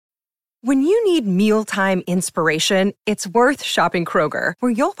When you need mealtime inspiration, it's worth shopping Kroger,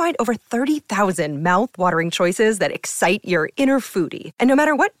 where you'll find over 30,000 mouth-watering choices that excite your inner foodie. And no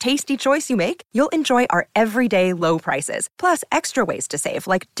matter what tasty choice you make, you'll enjoy our everyday low prices, plus extra ways to save,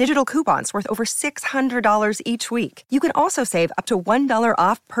 like digital coupons worth over $600 each week. You can also save up to $1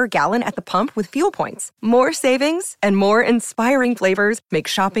 off per gallon at the pump with fuel points. More savings and more inspiring flavors make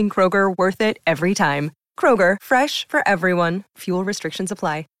shopping Kroger worth it every time. Kroger, fresh for everyone. Fuel restrictions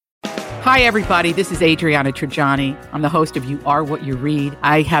apply. Hi, everybody. This is Adriana Trajani. I'm the host of You Are What You Read.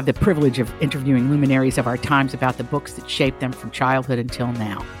 I have the privilege of interviewing luminaries of our times about the books that shaped them from childhood until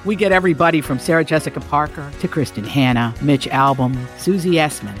now. We get everybody from Sarah Jessica Parker to Kristen Hanna, Mitch Albom, Susie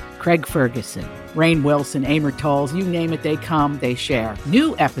Essman, Craig Ferguson, Rainn Wilson, Amor Tolls, you name it, they come, they share.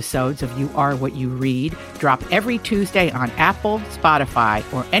 New episodes of You Are What You Read drop every Tuesday on Apple, Spotify,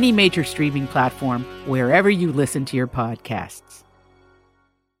 or any major streaming platform wherever you listen to your podcasts.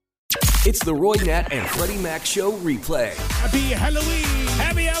 It's the Roy Nat and Freddie Mac Show replay. Happy Halloween!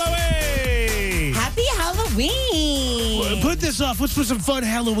 Happy Halloween! Happy Halloween! Put this off. Let's put some fun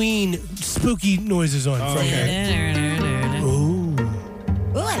Halloween spooky noises on. Okay. Ooh,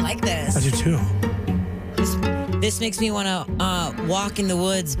 I like this. I do too. This makes me want to walk in the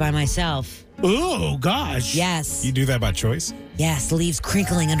woods by myself. Oh, gosh. Yes. You do that by choice? Yes, leaves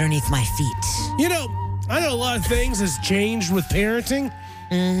crinkling underneath my feet. You know, I know a lot of things has changed with parenting.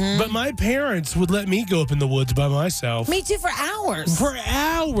 Mm-hmm. But my parents would let me go up in the woods by myself. Me too, for hours. For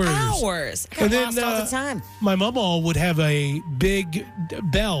hours. Hours. I got lost all the time. My mama would have a big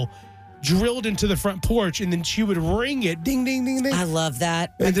bell drilled into the front porch, and then she would ring it, ding, ding, ding, ding. I love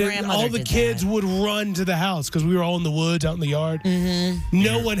that. My and then grandmother all the did kids that. would run to the house because we were all in the woods, out in the yard. Mm-hmm.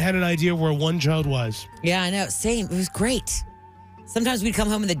 No one had an idea where one child was. Yeah, I know. Same. It was great. Sometimes we'd come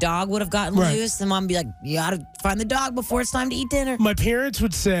home and the dog would have gotten loose, and Mom would be like, you got to find the dog before it's time to eat dinner. My parents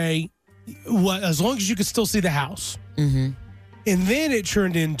would say, "What? As long as you could still see the house." Mm-hmm. And then it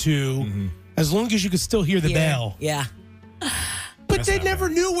turned into, as long as you could still hear the bell. Yeah. But they never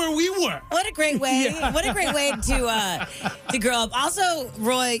knew where we were. What a great way! What a great way to grow up. Also,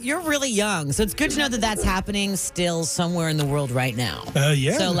 Roy, you're really young, so it's good to know that that's happening still somewhere in the world right now.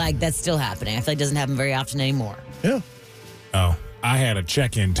 Yeah. So that's still happening. I feel like it doesn't happen very often anymore. Yeah. Oh, I had a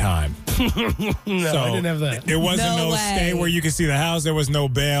check-in time. No, I didn't have that. It wasn't No way. stay where you could see the house. There was no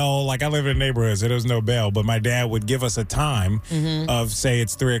bell. Like, I live in a neighborhood, so there was no bell. But my dad would give us a time of, say,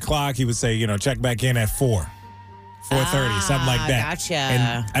 it's 3 o'clock. He would say, check back in at 4. 4:30, something like that. Gotcha.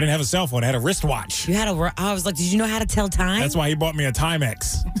 And I didn't have a cell phone. I had a wristwatch. You had I was like, did you know how to tell time? That's why he bought me a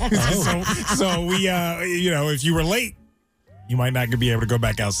Timex. so we, if you were late, you might not be able to go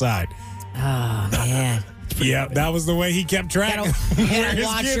back outside. Oh, man. Yeah, that was the way he kept track. You gotta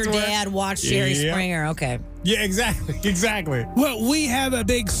watch your dad watch Jerry Springer. Okay. Yeah, exactly. Well, we have a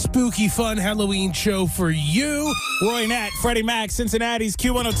big, spooky, fun Halloween show for you. Roy Nat, Freddie Mac, Cincinnati's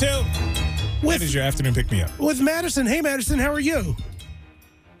Q102. That is your afternoon pick-me-up. With Madison. Hey, Madison, how are you?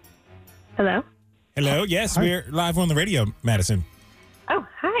 Hello? Hello, yes, we're live on the radio, Madison. Oh,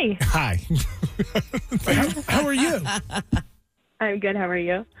 hi. Hi. How are you? I'm good. How are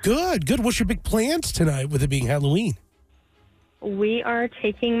you? Good. What's your big plans tonight with it being Halloween? We are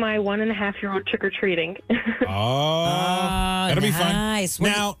taking my 1.5-year-old trick-or-treating. Oh, that'll be fun. Nice.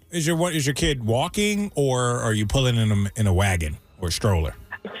 Now, is your kid walking, or are you pulling him in a wagon or a stroller?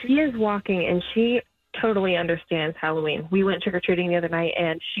 She is walking, and she totally understands Halloween. We went trick-or-treating the other night,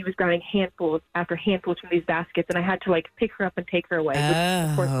 and she was grabbing handfuls after handfuls from these baskets, and I had to, pick her up and take her away, which,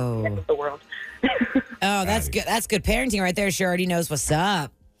 of course, is the end of the world. Oh, that's good. That's good parenting right there. She already knows what's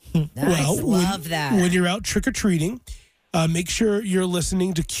up. Nice. Love that. When you're out trick-or-treating, make sure you're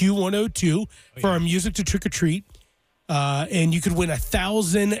listening to Q102 for our music to trick-or-treat. And you could win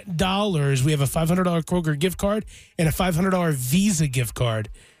 $1,000. We have a $500 Kroger gift card and a $500 Visa gift card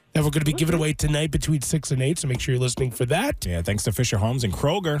that we're going to be giving away tonight between 6 and 8. So make sure you're listening for that. Yeah, thanks to Fisher Homes and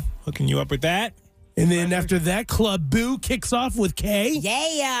Kroger hooking you up with that. And then after that, Club Boo kicks off with Kay.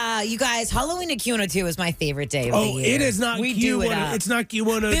 Yeah, you guys, Halloween at Q102 is my favorite day of the year. It is not we do it up. It's not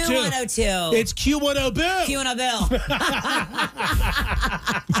Q102. Boo 102. It's Q10 Boo.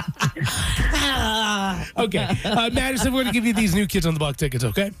 Q102 Bill. Okay. Madison, we're going to give you these new Kids on the Block tickets,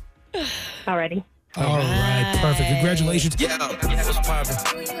 okay? Alrighty. All right. Perfect. Congratulations.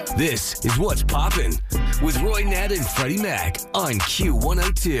 This is What's Poppin' with Roy Nat and Freddie Mac on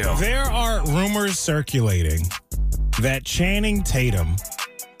Q102. There are rumors circulating that Channing Tatum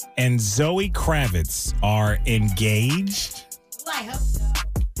and Zoe Kravitz are engaged. Well, I hope so.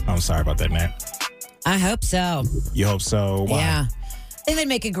 I'm sorry about that, Matt. I hope so. You hope so? Why? Yeah. I think they'd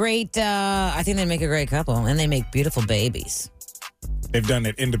make a great couple, and they make beautiful babies. they've done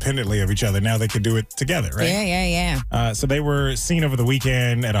it independently of each other. Now they could do it together, right? Yeah. So they were seen over the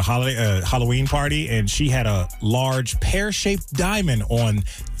weekend at a Halloween party, and she had a large pear-shaped diamond on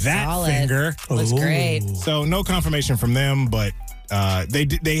that Solid. finger. Looks great. So no confirmation from them, but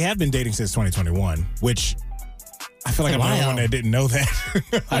they have been dating since 2021, which I feel like I'm the only one that didn't know that.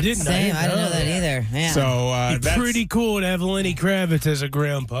 I didn't know. Same. I didn't know that either. Yeah. So It'd be pretty cool to have Lenny Kravitz as a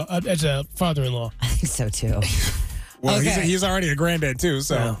grandpa, as a father-in-law. I think so too. well, Okay. he's already a granddad too.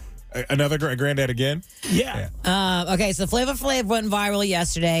 So another granddad again. Yeah. Okay, so Flavor Flav went viral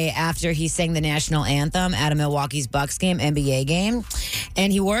yesterday after he sang the national anthem at a Milwaukee's Bucks game, NBA game.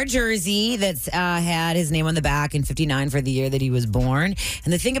 And he wore a jersey that had his name on the back and 59 for the year that he was born.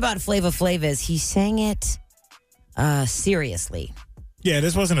 And the thing about Flavor Flav is he sang it seriously. Yeah,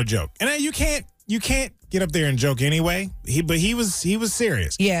 this wasn't a joke, and you can't get up there and joke anyway. But he was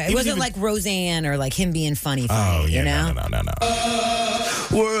serious. Yeah, it He was wasn't even- like Roseanne or like him being funny. Oh yeah, you know? no.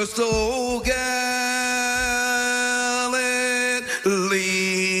 We're so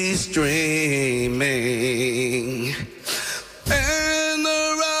gallantly streaming, and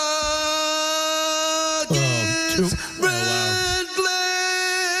the rockets red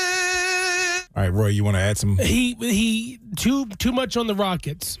glare. All right, Roy, you want to add some? He too much on the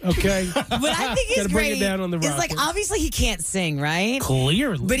Rockets. Okay. But I think it's Gotta bring great. it down on the It's like Rockets. obviously he can't sing, right?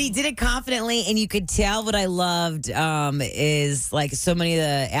 Clearly. But he did it confidently, and you could tell what I loved is like so many of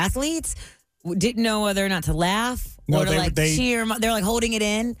the athletes didn't know whether or not to laugh No, or to they- cheer. They're like holding it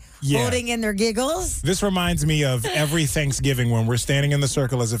in, Yeah. holding in their giggles. This reminds me of every Thanksgiving when we're standing in the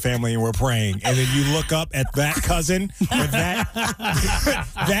circle as a family and we're praying, and then you look up at that cousin or that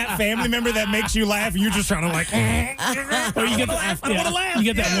family member that makes you laugh, and you're just trying to like, Or you get You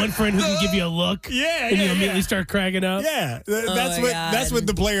get that one friend who can give you a look. Yeah, And you yeah, immediately yeah. start cracking up. yeah. my That's God. what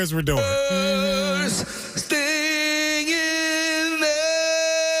the players were doing. Staying in there.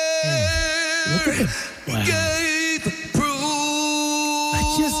 Wow. Gave proof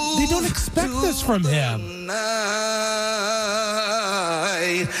They don't expect this from him.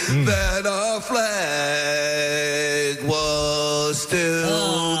 night that our flag was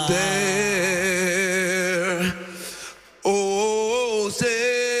still there. Oh,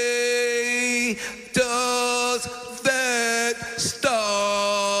 say, does that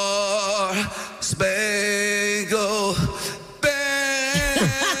star spangled banner?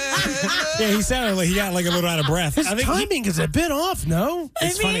 Yeah, he sounded like he got like a little out of breath. His I think timing is a bit off, no?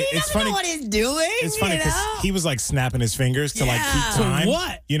 it's I mean, funny. he It's doesn't funny. know what he's doing. It's funny you because know? he was like snapping his fingers to like Yeah. keep time. To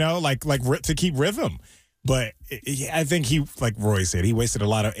what? You know, like to keep rhythm. But I think he, like Roy said, he wasted a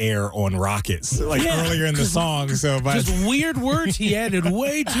lot of air on Rockets like Yeah. earlier in the song. So Just weird words. He added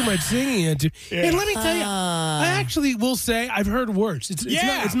way too much singing into. And let me tell you, I actually will say I've heard worse. It's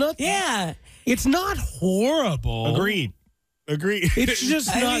not. Yeah. It's not horrible. agreed. It's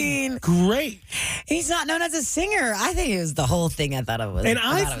just I not mean- great. He's not known as a singer. I think it was the whole thing. I thought it was. And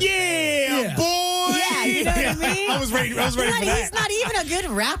I thought it was Yeah. boy. Yeah, you know what I mean? I was ready. I was ready for He's that. not even a good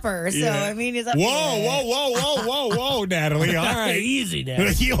rapper, so Yeah. I mean, he's up Whoa, Natalie. All right. Easy now.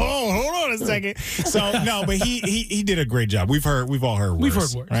 Hold on a second. So no, but he did a great job. We've all heard worse. We've heard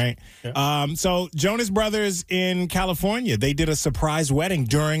worse. Right? So Jonas Brothers in California, they did a surprise wedding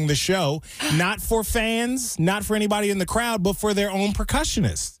during the show, not for fans, not for anybody in the crowd, but for their own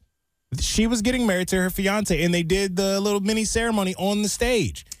percussionist. She was getting married to her fiance, and they did the little mini ceremony on the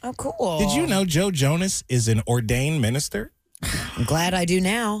stage. Oh, cool. Did you know Joe Jonas is an ordained minister? I'm glad I do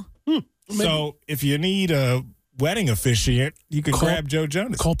now. So if you need a wedding officiant, you can Call- grab Joe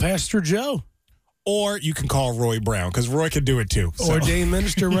Jonas. Call Pastor Joe. Or you can call Roy Brown, because Roy could do it too. So, Ordained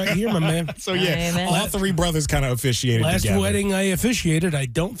minister right here, my man. so yeah, Amen. all three brothers kind of officiated Last together. wedding I officiated, I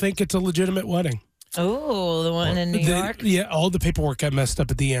don't think it's a legitimate wedding. Oh, the one in New York. Yeah, all the paperwork got messed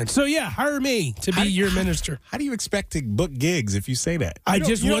up at the end. So yeah, hire me to be your minister. How do you expect to book gigs if you say that? I You don't-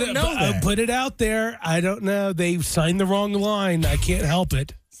 just you want don't know to that. put it out there. I don't know. They signed the wrong line. I can't help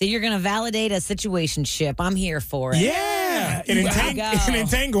it. So you're going to validate a situationship. I'm here for it. Yeah. An, There you go. an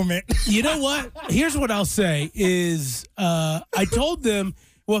entanglement. You know what? Here's what I'll say is I told them,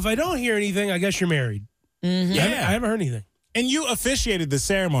 well, if I don't hear anything, I guess you're married. Mm-hmm. Yeah. I haven't heard anything. And you officiated the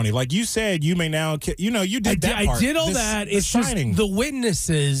ceremony. Like you said, you may now, you did that part. I did all This- that. the It's just signing. the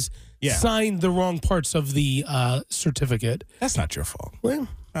witnesses Yeah. signed the wrong parts of the certificate. That's not your fault. Well,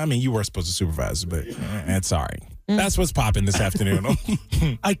 I mean, you were supposed to supervise, but that's all right. That's what's popping this afternoon.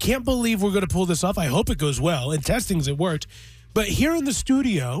 I can't believe we're going to pull this off. I hope it goes well. In testings, it worked. But here in the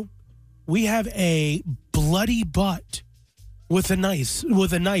studio, we have a bloody butt with a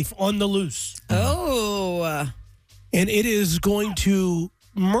knife on the loose. Oh. And it is going to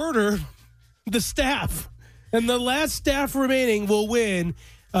murder the staff. And the last staff remaining will win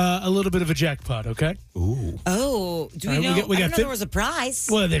a little bit of a jackpot, okay? Ooh. Oh, do we All right, know? we I got didn't know there was a prize.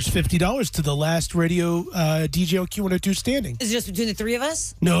 Well, there's $50 to the last radio DJ on Q102 standing. Is it just between the three of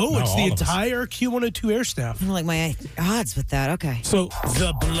us? No, it's the all of us. entire Q102 air staff. I don't like my odds with that. Okay. So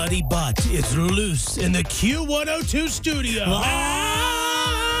the bloody butt is loose in the Q102 studio.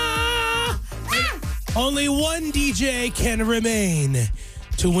 Only one DJ can remain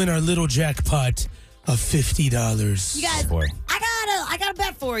to win our little jackpot of $50. You guys, Boy. I got a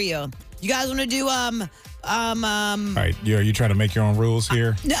bet for you. You guys want to do All right, are you trying to make your own rules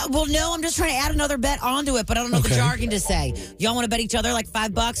here? No, I'm just trying to add another bet onto it, but I don't know the Okay. jargon to say. Y'all want to bet each other like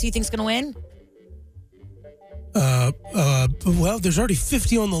 $5? Who you think's gonna win? Well, there's already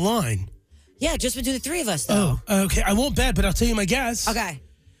 50 on the line. Yeah, just between the three of us, though. Oh, okay. I won't bet, but I'll tell you my guess. Okay.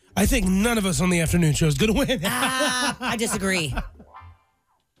 I think none of us on the afternoon show is going to win. I disagree.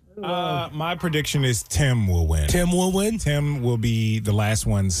 My prediction is Tim will win. Tim will win. Tim will be the last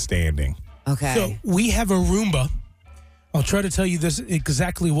one standing. Okay. So we have a Roomba. I'll try to tell you this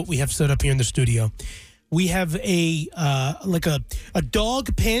exactly what we have set up here in the studio. We have a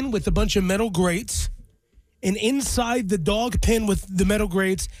dog pen with a bunch of metal grates, and inside the dog pen with the metal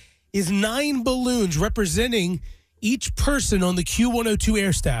grates is 9 balloons representing each person on the Q102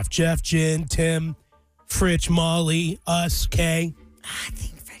 air staff: Jeff, Jen, Tim, Fritch, Molly, us, Kay. I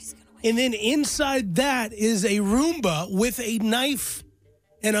think Freddie's gonna win. And then inside that is a Roomba with a knife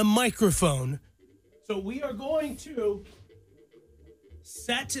and a microphone. So we are going to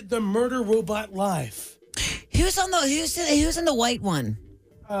set the murder robot live. Who's in the white one?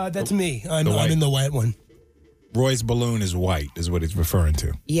 That's me. I'm white. in the white one. Roy's balloon is white, is what he's referring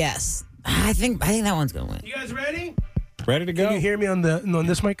to. Yes. I think that one's gonna win. You guys ready? Ready to go? Can you hear me on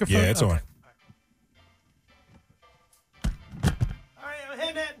this microphone? Yeah, it's Okay. on. All right, I'm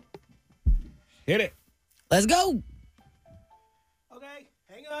hitting it. Hit it. Let's go. Okay,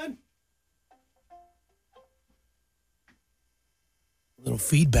 hang on. A little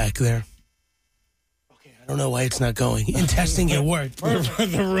feedback there. Okay, I don't know why it's not going. In testing, it worked. the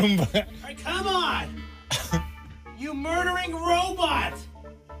Roomba. All right, come on! You murdering robot!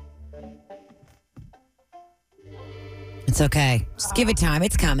 It's okay. Just give it time.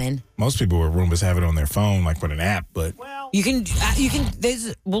 It's coming. Most people with Roombas have it on their phone, like with an app, but You can.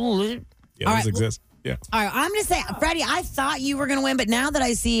 There's. All yeah, All those right. exist. Yeah. right. I'm gonna say, Freddie. I thought you were gonna win, but now that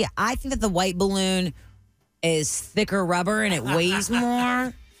I see, I think that the white balloon is thicker rubber and it weighs more.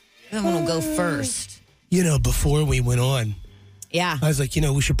 I'm gonna go first. You know, before we went on, Yeah. I was like,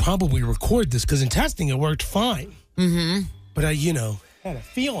 we should probably record this because in testing it worked fine. Mm-hmm. But I, had a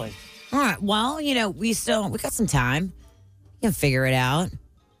feeling. All right. Well, we got some time. You can figure it out.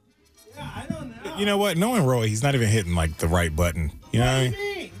 Yeah, I don't know. You know what? Knowing Roy, he's not even hitting like the right button. You know what I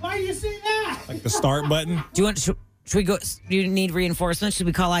mean? Why do you say that? Like the start button. Do you want? Should we go? Do you need reinforcements? Should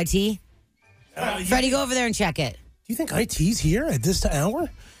we call IT? Freddie, go over there and check it. Do you think IT's here at this hour?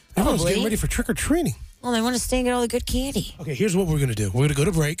 Everyone's getting ready for trick or treating. Well, they want to stay and get all the good candy. Okay, here's what we're gonna do. We're gonna go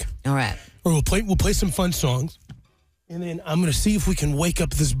to break, All right. or we'll play some fun songs, and then I'm gonna see if we can wake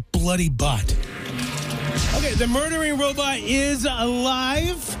up this bloody bot. Okay, the murdering robot is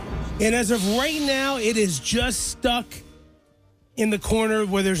alive, and as of right now, it is just stuck in the corner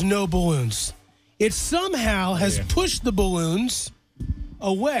where there's no balloons. It somehow has pushed the balloons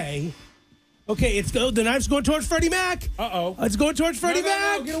away. Okay, the knife's going towards Freddie Mac. Uh-oh. It's going towards Freddie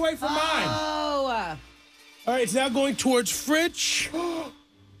Mac. No, get away from mine. Oh. All right, it's now going towards Fritch.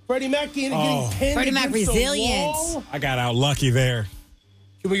 Freddie Mac getting pinned Freddie Mac against the resilient. wall. I got out lucky there.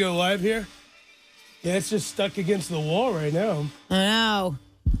 Can we go live here? Yeah, it's just stuck against the wall right now. I know.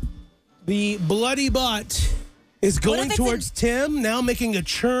 The bloody bot is What going if it's towards Tim, now making a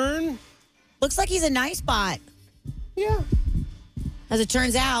churn. Looks like he's a nice bot, Yeah. as it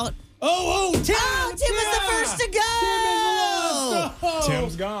turns out. Oh, Tim! Oh, Tim is the first to go. Tim is lost.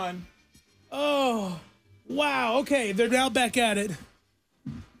 Tim's gone. Oh, wow. Okay, they're now back at it.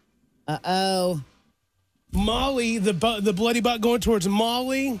 Uh-oh. Molly, the bloody bot going towards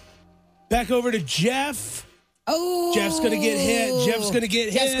Molly. Back over to Jeff. Oh. Jeff's going to get hit. Jeff's going to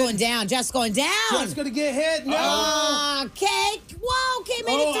get Jeff's hit. going down. Jeff's going down. Jeff's going to get hit. No. Cake. Whoa, Kate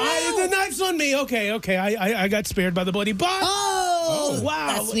made it through. The knife's on me. Okay. I got spared by the bloody bot. Oh. Wow.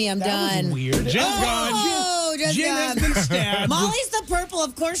 That's me. I'm that done. Was weird. Jen's gone. Oh, Jen's Jen gone. has been stabbed. Molly's the purple.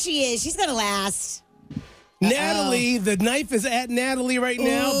 Of course she is. She's going to last. Natalie, the knife is at Natalie right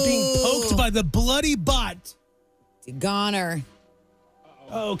now, being poked by the bloody bot. Goner.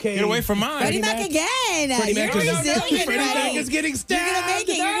 Okay. Get away from mine. Freddie Mac again. Freddie You're Mac is resilient, Freddie Mac Freddie. is getting stabbed. You're gonna make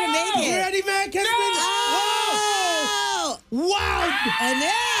it. You're gonna make it. Freddie Mac has been. Oh. Wow. And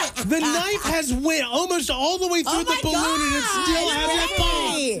then The knife has went almost all the way through the balloon and it still hasn't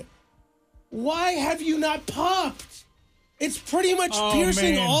popped. Why have you not popped? It's pretty much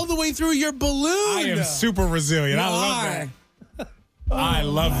piercing all the way through your balloon. I am super resilient. I love that. I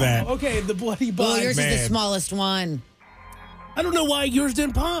love that. Okay, the bloody butt. Well, yours is the smallest one. I don't know why yours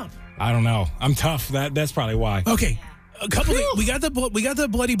didn't pop. I don't know. I'm tough. That's probably why. Okay, a couple things. We got the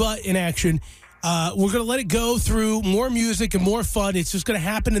bloody butt in action. We're gonna let it go through more music and more fun. It's just gonna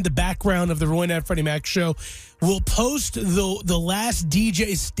happen in the background of the Roy Nat Freddie Mac show. We'll post the last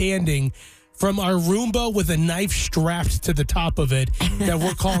DJ standing from our Roomba with a knife strapped to the top of it that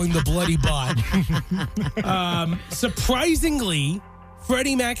we're calling the bloody butt. Surprisingly,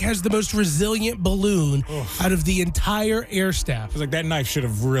 Freddie Mac has the most resilient balloon out of the entire air staff. It's like that knife should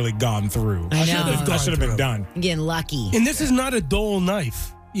have really gone through. I know. That should have been done. I'm getting lucky. And this is not a dull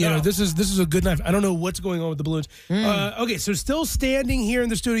knife. You know, this is a good knife. I don't know what's going on with the balloons. Okay, so still standing here in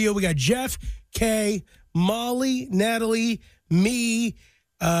the studio, we got Jeff, Kay, Molly, Natalie, me,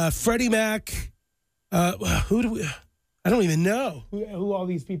 Freddie Mac. Who do we? I don't even know who all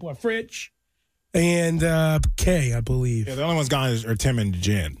these people are. Fritch and Kay, I believe. Yeah, the only ones gone are Tim and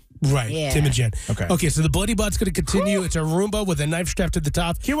Jen. Right, Yeah. Tim and Jen. Okay. So the bloody butt's going to continue. It's a Roomba with a knife strapped to the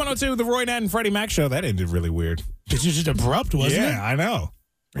top. Q102, the Roy Nat and Freddie Mac show. That ended really weird. It's just abrupt, wasn't it? Yeah, I know.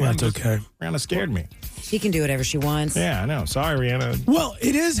 Well, that's okay. Rihanna scared me. She can do whatever she wants. Yeah, I know. Sorry, Rihanna. Well,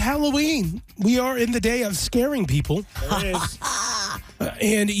 it is Halloween. We are in the day of scaring people. There it is.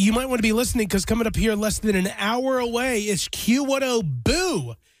 And you might want to be listening because coming up here less than an hour away is Q10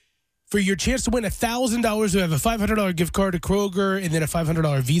 Boo for your chance to win $1,000. We have a $500 gift card to Kroger and then a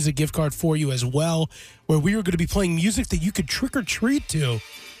 $500 Visa gift card for you as well, where we are going to be playing music that you could trick or treat to.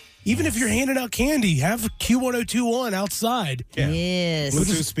 Even if you're handing out candy, have Q102 on outside. Yeah. Yes.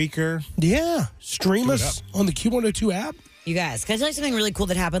 Bluetooth speaker. Yeah. Stream us on the Q102 app. You guys, can I tell you something really cool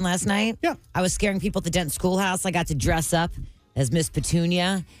that happened last night? Yeah. I was scaring people at the Denton Schoolhouse. I got to dress up as Miss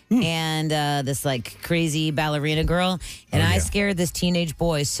Petunia and this like crazy ballerina girl. And I scared this teenage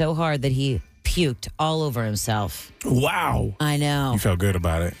boy so hard that he puked all over himself. Wow. I know. You felt good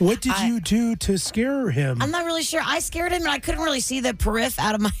about it. What did you do to scare him? I'm not really sure. I scared him, and I couldn't really see the periph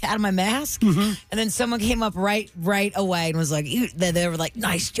out of my mask. And then someone came up right away and was like, they were like,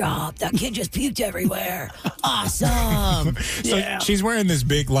 "Nice job! That kid just puked everywhere. Awesome!" So she's wearing this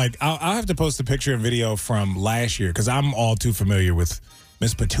big, like, I'll have to post a picture and video from last year because I'm all too familiar with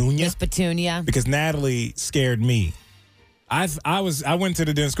Miss Petunia. Miss Petunia. Because Natalie scared me. I went to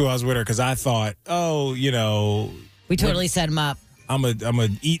the dance school. I was with her because I thought, We totally set him up. I'm gonna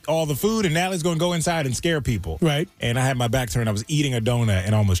eat all the food and Natalie's gonna go inside and scare people. Right. And I had my back turned. I was eating a donut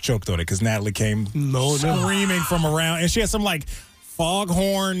and almost choked on it because Natalie came screaming from around, and she had some like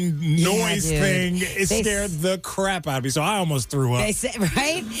foghorn noise thing. It scared the crap out of me. So I almost threw up. They set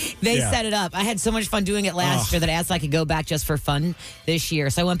it up. I had so much fun doing it last year that I asked if I could go back just for fun this year.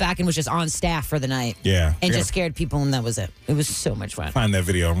 So I went back and was just on staff for the night. Yeah. And just scared people, and that was it. It was so much fun. Find that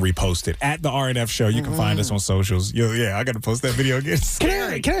video and repost it at the RNF show. You can find us on socials. I got to post that video again. Can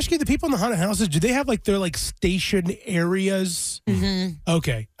I ask you, the people in the haunted houses, do they have like their like station areas? Mm-hmm.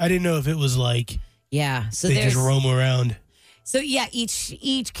 Okay. I didn't know if it was like So they just roam around. So yeah,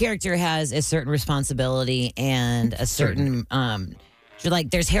 each character has a certain responsibility and a certain like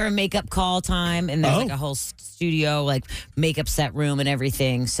there's hair and makeup call time, and there's like a whole studio like makeup set room and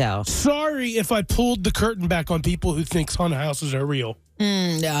everything. So sorry if I pulled the curtain back on people who think haunted houses are real.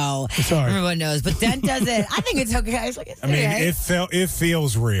 No, sorry, everyone knows, but Dent does it. I think it's okay. It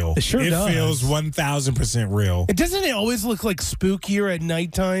feels real. It sure does. It feels 1,000% real. And doesn't it always look like spookier at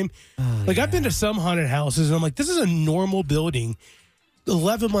nighttime? I've been to some haunted houses, and I'm like, this is a normal building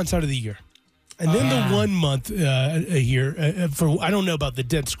 11 months out of the year. And then the 1 month a year for I don't know about the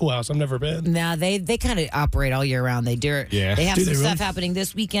Dent Schoolhouse. I've never been. No, they kind of operate all year round. They do. Yeah. They have Do some they stuff really? happening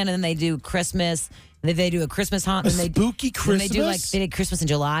this weekend, and then they do Christmas. They do a Christmas haunt. A and they spooky and they do Christmas? they did Christmas in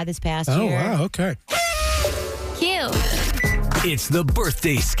July this past Oh, year. wow. Okay. Cute. It's the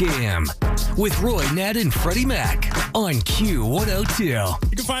birthday scam with Roy Nat and Freddie Mac on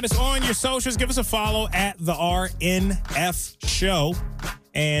Q102. You can find us on your socials. Give us a follow at the RNF show.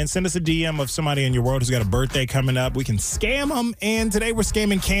 And send us a DM of somebody in your world who's got a birthday coming up. We can scam them. And today we're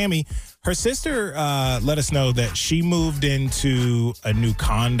scamming Cammie. Her sister let us know that she moved into a new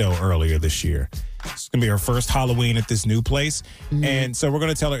condo earlier this year. It's going to be her first Halloween at this new place. Mm-hmm. And so we're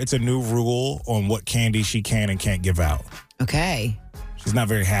going to tell her it's a new rule on what candy she can and can't give out. Okay. She's not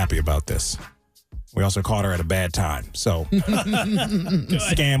very happy about this. We also caught her at a bad time. So,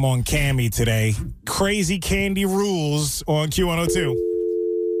 scam on Cammie today. Crazy candy rules on Q102.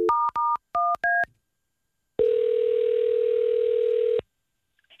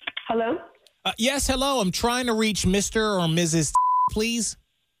 Yes, hello. I'm trying to reach Mr. or Mrs. please.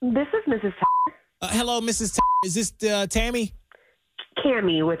 This is Mrs. Hello, Mrs. Is this Tammy?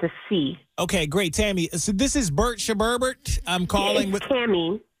 Cammy with a C. Okay, great, Tammy. So this is Bert Shaburbert. I'm calling with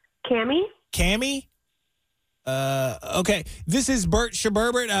Cammy. Cammy? Cammy. Okay. This is Bert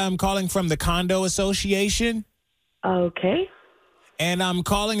Shaburbert. I'm calling from the Condo Association. Okay. And I'm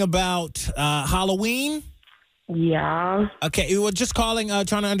calling about Halloween. Yeah. Okay, well, just calling,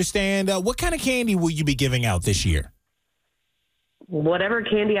 trying to understand what kind of candy will you be giving out this year? Whatever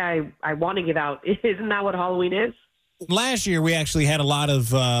candy I want to give out. Isn't that what Halloween is? Last year, we actually had a lot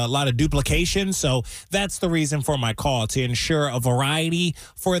of duplication, so that's the reason for my call, to ensure a variety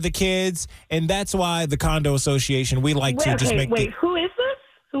for the kids, and that's why the Condo Association, we like to just make... Who is this?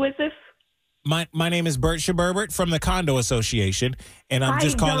 Who is this? My name is Bert Shaburbert from the Condo Association, and I'm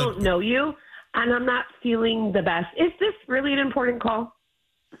just calling... I don't know you, and I'm not feeling the best. Is this really an important call?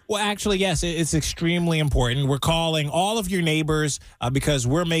 Well, actually, yes, it's extremely important. We're calling all of your neighbors because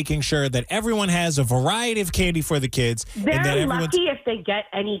we're making sure that everyone has a variety of candy for the kids. They're and that lucky if they get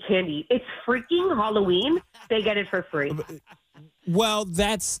any candy. It's freaking Halloween. They get it for free. Well,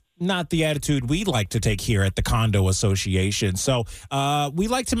 that's not the attitude we like to take here at the Condo Association. So we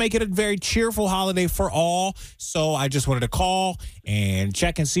like to make it a very cheerful holiday for all. So I just wanted to call and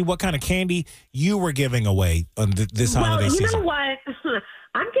check and see what kind of candy you were giving away on this holiday season. Well, you know what?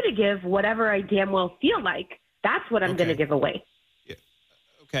 I'm going to give whatever I damn well feel like. That's what I'm going to give away. Yeah.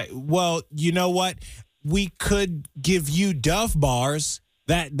 Okay. Well, you know what? We could give you Dove bars.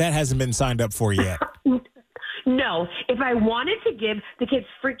 That hasn't been signed up for yet. No. If I wanted to give the kids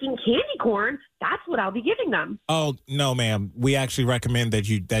freaking candy corn, that's what I'll be giving them. Oh, no, ma'am. We actually recommend that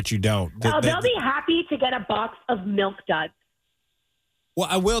you don't. They'll be happy to get a box of Milk Duds. Well,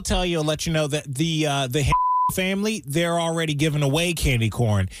 I will tell you, I'll let you know that the family, they're already giving away candy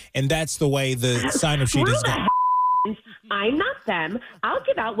corn, and that's the way the sign-up sheet is going. I'm not them. I'll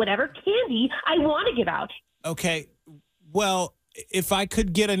give out whatever candy I want to give out. Okay. Well, if I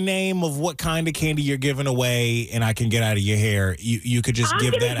could get a name of what kind of candy you're giving away and I can get out of your hair, you could just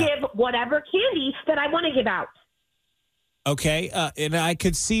give that out. I'm going to give whatever candy that I want to give out. Okay. And I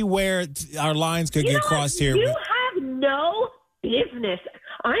could see where our lines could get crossed here. You have no business.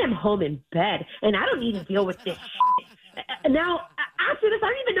 I am home in bed, and I don't need to deal with this shit. Now, after this, I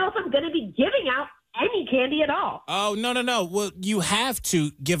don't even know if I'm going to be giving out any candy at all. Oh, no. Well, you have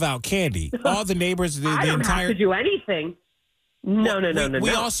to give out candy. All the neighbors, the I don't entire... have to do anything. No. We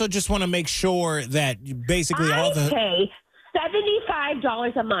also just want to make sure that basically all the... I pay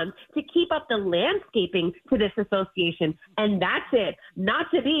 $75 a month to keep up the landscaping for this association, and that's it. Not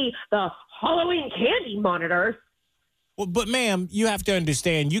to be the Halloween candy monitors. Well, but ma'am, you have to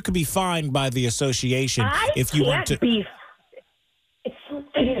understand, you could be fined by the association if you want to. It's on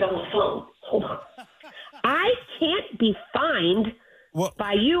the phone. Hold on. I can't be fined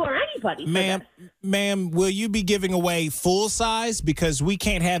by you or anybody. Ma'am, will you be giving away full size? Because we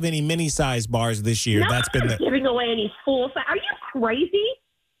can't have any mini size bars this year. That's been giving away any full size. Are you crazy?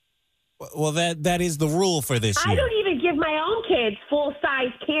 Well, that is the rule for this year. I don't even give my own kids full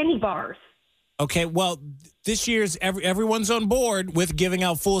size candy bars. Okay, well, this year's everyone's on board with giving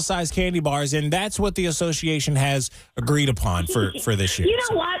out full-size candy bars, and that's what the association has agreed upon for this year. You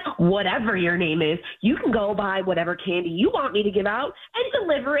know what? Whatever your name is, you can go buy whatever candy you want me to give out and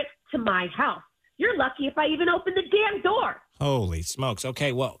deliver it to my house. You're lucky if I even open the damn door. Holy smokes.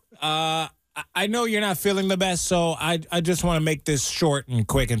 Okay, well, I know you're not feeling the best, so I just want to make this short and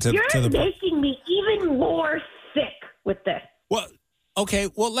quick and to the point. You're making me even more sick with this. Well, okay,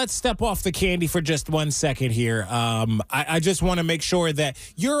 well, let's step off the candy for just 1 second here. I just want to make sure that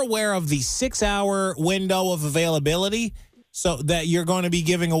you're aware of the 6-hour window of availability so that you're going to be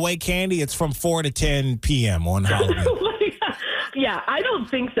giving away candy. It's from 4 to 10 p.m. on Halloween. Yeah, I don't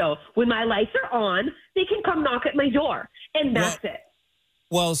think so. When my lights are on, they can come knock at my door, and that's it.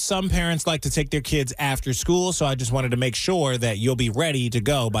 Well, some parents like to take their kids after school, so I just wanted to make sure that you'll be ready to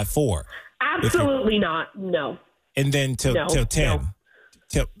go by 4. Absolutely not. No. And then till 10.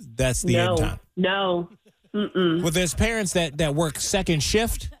 That's the end time. No. Mm-mm. Well, there's parents that work second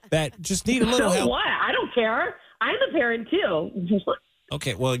shift that just need a little help. What? I don't care. I'm a parent too.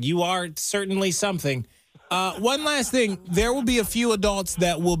 Okay, well, you are certainly something. One last thing. There will be a few adults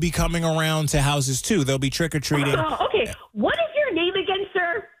that will be coming around to houses too. They'll be trick-or-treating. Okay. What is your name again,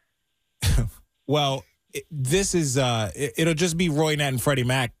 sir? Well, this is, it'll just be Roy Nat and Freddie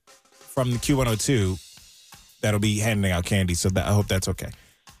Mac from the Q102 that'll be handing out candy. So I hope that's okay.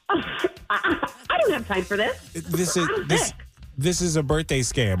 I don't have time for this. This is a birthday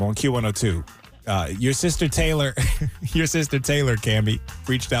scam on Q102. Your sister Taylor, Cammy,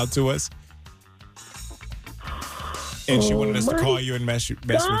 reached out to us, And she wanted us to call you and mess with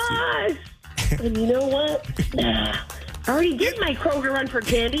you. Gosh. And you know what? I already did my Kroger run for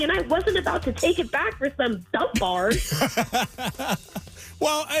candy, and I wasn't about to take it back for some dump bars.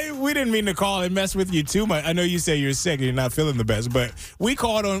 Well, we didn't mean to call and mess with you too much. I know you say you're sick and you're not feeling the best, but we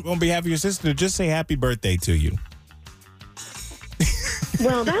called on behalf of your sister to just say happy birthday to you.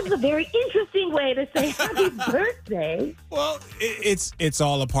 Well, that's a very interesting way to say happy birthday. Well, it's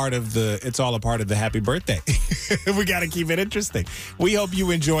all a part of the happy birthday. We got to keep it interesting. We hope you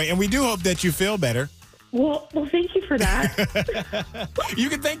enjoy, and we do hope that you feel better. Well, thank you for that. You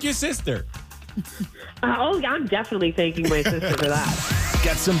can thank your sister. Yeah, I'm definitely thanking my sister for that.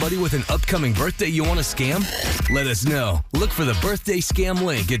 Got somebody with an upcoming birthday you want to scam? Let us know. Look for the birthday scam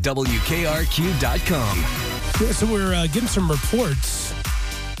link at WKRQ.com. Yeah, so we're getting some reports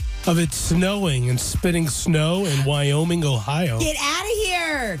of it snowing and spitting snow in Wyoming, Ohio. Get out of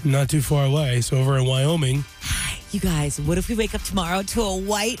here. Not too far away. So over in Wyoming. You guys, what if we wake up tomorrow to a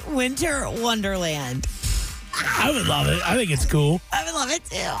white winter wonderland? I would love it. I think it's cool. I would love it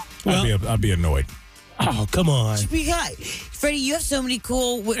too. Well, I'd be annoyed. Oh, come on. Freddie, you have so many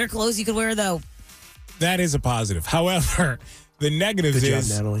cool winter clothes you could wear, though. That is a positive. However, the negatives Good job,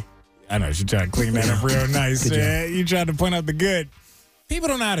 is... Natalie. I know, she tried to clean that up real nice. You tried to point out the good. People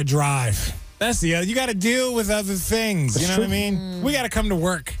don't know how to drive. That's the other. You got to deal with other things. You know what I mean? We got to come to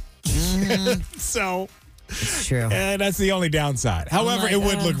work. So... It's true. That's the only downside. However, it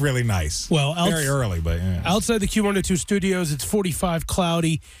would look really nice. Well, very early, but yeah. Outside the Q102 studios, it's 45,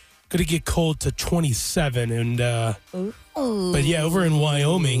 cloudy. Going to get cold to 27. And but yeah, over in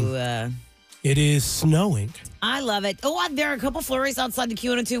Wyoming, it is snowing. I love it. Oh, there are a couple flurries outside the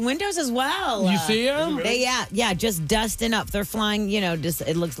Q102 windows as well. You see them? Yeah, just dusting up. They're flying. Just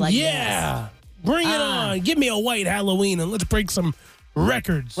it looks like this. Bring it on. Give me a white Halloween and let's break some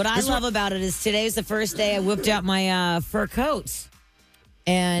records. What I love about it is today's the first day I whipped out my fur coats.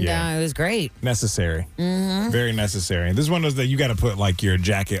 And it was great. Necessary. Mm-hmm. Very necessary. And this is one of those that you got to put like your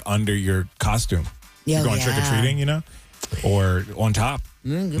jacket under your costume. You're going trick-or-treating, or on top.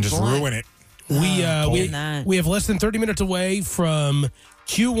 And just ruin it. We have less than 30 minutes away from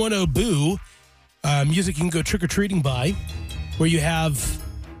Q10 Boo, music you can go trick-or-treating by, where you have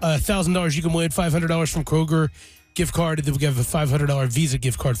 $1,000 you can win, $500 from Kroger gift card, and then we have a $500 Visa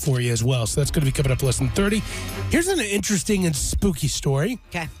gift card for you as well. So that's going to be coming up less than 30. Here's an interesting and spooky story.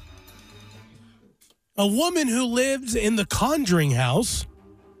 Okay. A woman who lives in the Conjuring house.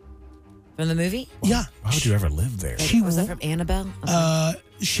 From the movie? Yeah. Why would you ever live there? Was that from Annabelle?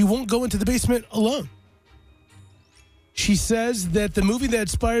 She won't go into the basement alone. She says that the movie that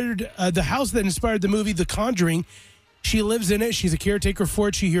inspired, the house that inspired the movie The Conjuring, she lives in it. She's a caretaker for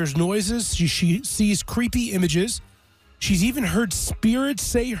it. She hears noises. She sees creepy images. She's even heard spirits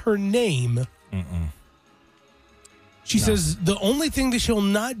say her name. She says the only thing that she'll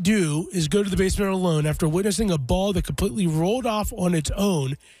not do is go to the basement alone after witnessing a ball that completely rolled off on its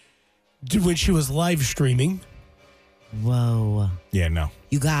own when she was live streaming. Whoa. Yeah, no.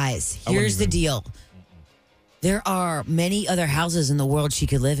 You guys, here's the deal. There are many other houses in the world she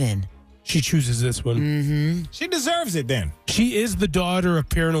could live in. She chooses this one. Mm-hmm. She deserves it then. She is the daughter of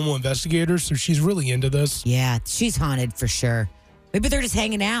paranormal investigators, so she's really into this. Yeah, she's haunted for sure. Maybe they're just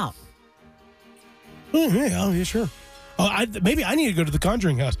hanging out. Oh, yeah, sure. Maybe I need to go to the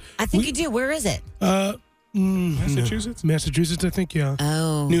Conjuring house. I think you do. Where is it? Massachusetts? Massachusetts, I think, yeah.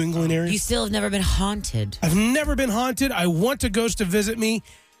 Oh. New England area. You still have never been haunted. I've never been haunted. I want a ghost to visit me.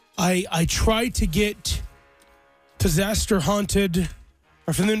 I tried to get possessed or haunted.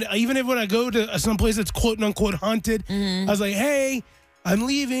 Or even when I go to some place that's quote unquote haunted, I was like, hey, I'm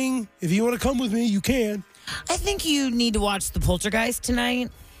leaving. If you want to come with me, you can. I think you need to watch The Poltergeist tonight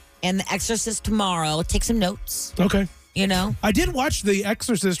and The Exorcist tomorrow. Take some notes. Okay. I did watch The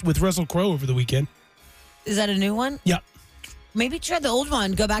Exorcist with Russell Crowe over the weekend. Is that a new one? Yeah. Maybe try the old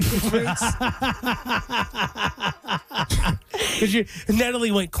one. Go back to its roots.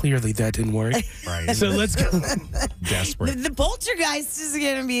 Natalie went, clearly that didn't work. Right. So let's go. Desperate. The Poltergeist is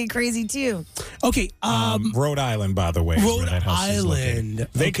going to be crazy, too. Okay. Rhode Island, by the way. Rhode Island.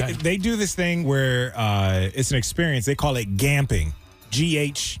 They do this thing where it's an experience. They call it gamping.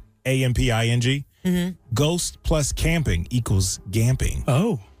 GHAMPING. Ghost plus camping equals gamping.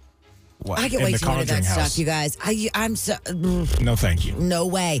 Oh. I get way too into that stuff, you guys. I'm so... No, thank you. No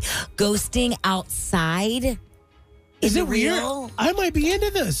way. Ghosting outside? Is it real? I might be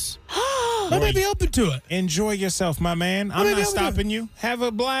into this. I might be open to it. Enjoy yourself, my man. I'm not stopping you. Have a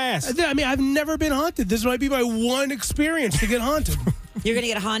blast. I mean, I've never been haunted. This might be my one experience to get haunted. You're going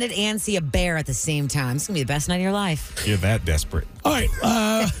to get haunted and see a bear at the same time. It's going to be the best night of your life. You're that desperate. All right.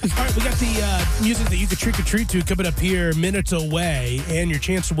 All right. We got the music that you could trick or treat to coming up here minutes away, and your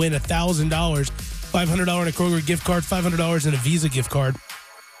chance to win $1,000, $500 in a Kroger gift card, $500 in a Visa gift card.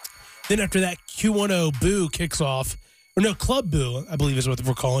 Then after that, Q10 Boo kicks off, or no, Club Boo, I believe is what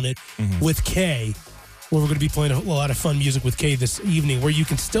we're calling it, with Kay, where we're going to be playing a lot of fun music with Kay this evening, where you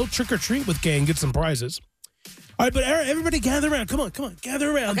can still trick or treat with Kay and get some prizes. All right, but everybody gather around. Come on, gather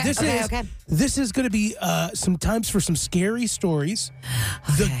around. Okay, This is going to be some times for some scary stories.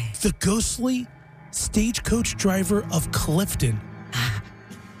 Okay. The ghostly stagecoach driver of Clifton.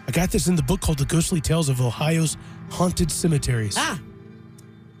 I got this in the book called The Ghostly Tales of Ohio's Haunted Cemeteries.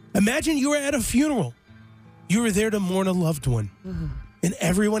 Imagine you were at a funeral. You were there to mourn a loved one. And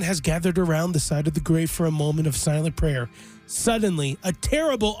everyone has gathered around the side of the grave for a moment of silent prayer. Suddenly, a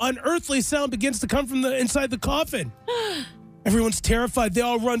terrible, unearthly sound begins to come from inside the coffin. Everyone's terrified. They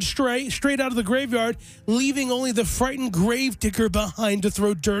all run straight out of the graveyard, leaving only the frightened grave digger behind to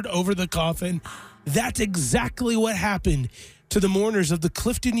throw dirt over the coffin. That's exactly what happened to the mourners of the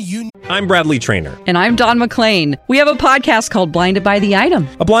Clifton Union. I'm Bradley Trainer. And I'm Don McClain. We have a podcast called Blinded by the Item.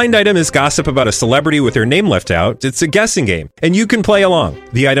 A blind item is gossip about a celebrity with their name left out. It's a guessing game, and you can play along.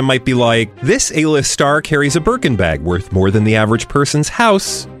 The item might be like, this A-list star carries a Birkin bag worth more than the average person's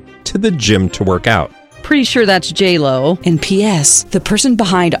house to the gym to work out. Pretty sure that's J-Lo. And P.S. the person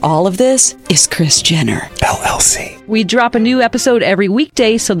behind all of this is Kris Jenner, LLC. We drop a new episode every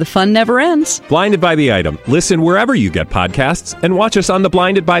weekday so the fun never ends. Blinded by the Item. Listen wherever you get podcasts and watch us on the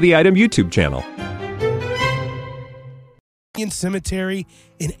Blinded by the Item YouTube channel. Cemetery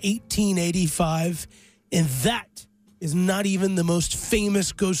in 1885, and that is not even the most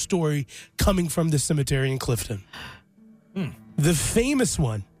famous ghost story coming from the cemetery in Clifton. The famous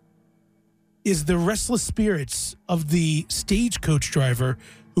one is the restless spirits of the stagecoach driver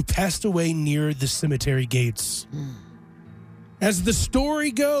who passed away near the cemetery gates. As the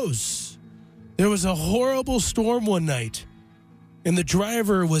story goes, there was a horrible storm one night, and the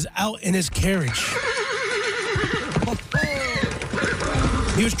driver was out in his carriage.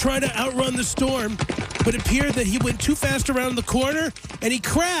 He was trying to outrun the storm, but it appeared that he went too fast around the corner, and he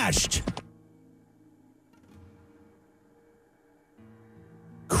crashed,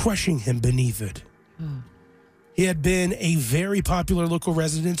 crushing him beneath it. He had been a very popular local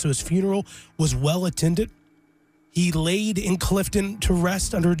resident, so his funeral was well attended. He laid in Clifton to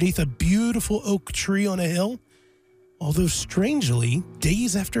rest underneath a beautiful oak tree on a hill. Although strangely,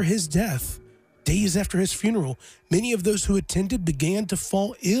 days after his death, days after his funeral, many of those who attended began to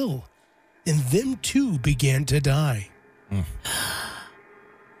fall ill, and them too began to die.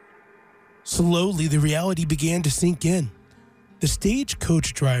 Slowly, the reality began to sink in. The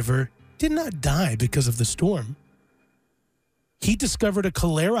stagecoach driver did not die because of the storm. He discovered a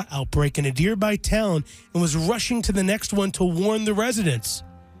cholera outbreak in a nearby town and was rushing to the next one to warn the residents.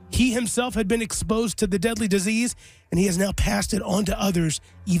 He himself had been exposed to the deadly disease, and he has now passed it on to others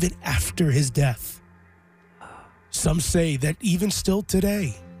even after his death. Some say that even still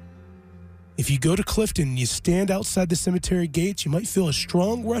today, if you go to Clifton and you stand outside the cemetery gates, you might feel a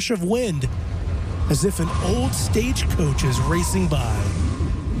strong rush of wind as if an old stagecoach is racing by.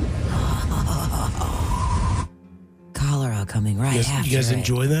 Cholera coming right after. You guys it.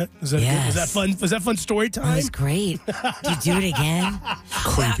 enjoy that? Is that Yes. good? Was that fun? Was that fun story time? That was great. Do you do it again?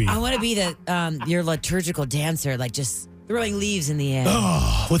 Creepy. I want to be your liturgical dancer, like just throwing leaves in the air.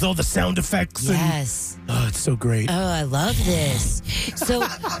 Oh, with all the sound effects. Yes. Oh, it's so great. Oh, I love this. So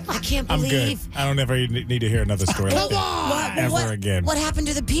I can't I'm good. believe. I don't ever need to hear another story like that ever again. What happened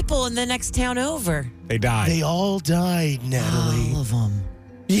to the people in the next town over? They died. They all died, Natalie. All of them.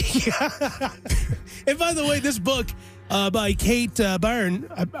 Yeah. And by the way, this book by Kate Byrne,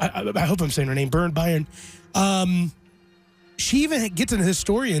 I hope I'm saying her name, Byrne Byron, she even gets a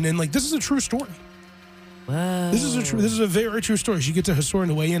historian, and like, this is a true story. Whoa. This is a very true story. She gets a historian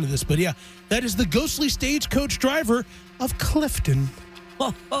to weigh into this, but yeah, that is the ghostly stagecoach driver of Clifton.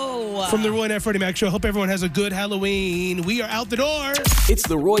 From the Roy Nat Freddie Mac Show. Hope everyone has a good Halloween. We are out the door. It's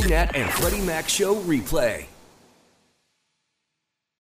the Roy Nat and Freddie Mac Show replay.